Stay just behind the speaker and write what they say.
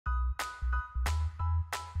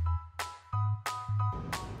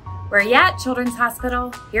Where you at, Children's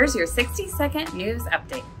Hospital? Here's your 60-second news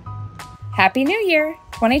update. Happy New Year!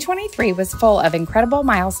 2023 was full of incredible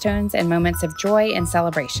milestones and moments of joy and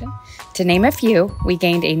celebration. To name a few, we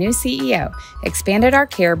gained a new CEO, expanded our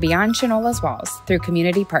care beyond CHNOLA's walls through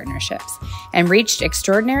community partnerships, and reached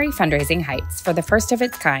extraordinary fundraising heights for the first of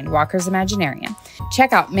its kind Walker's Imaginarium.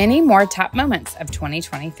 Check out many more top moments of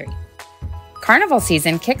 2023. Carnival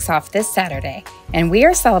season kicks off this Saturday, and we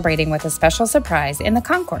are celebrating with a special surprise in the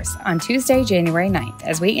concourse on Tuesday, January 9th,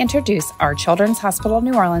 as we introduce our Children's Hospital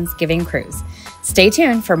New Orleans Giving Cruise. Stay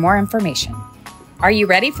tuned for more information. Are you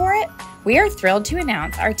ready for it? We are thrilled to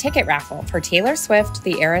announce our ticket raffle for Taylor Swift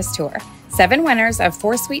The Eras Tour. 7 winners of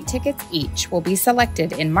 4 suite tickets each will be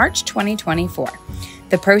selected in March 2024.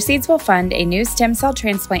 The proceeds will fund a new stem cell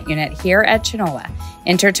transplant unit here at CHNOLA.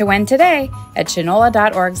 Enter to win today at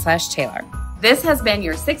chnola.org/Taylor. This has been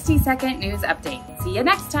your 60-second news update. See you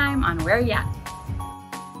next time on Where Ya At?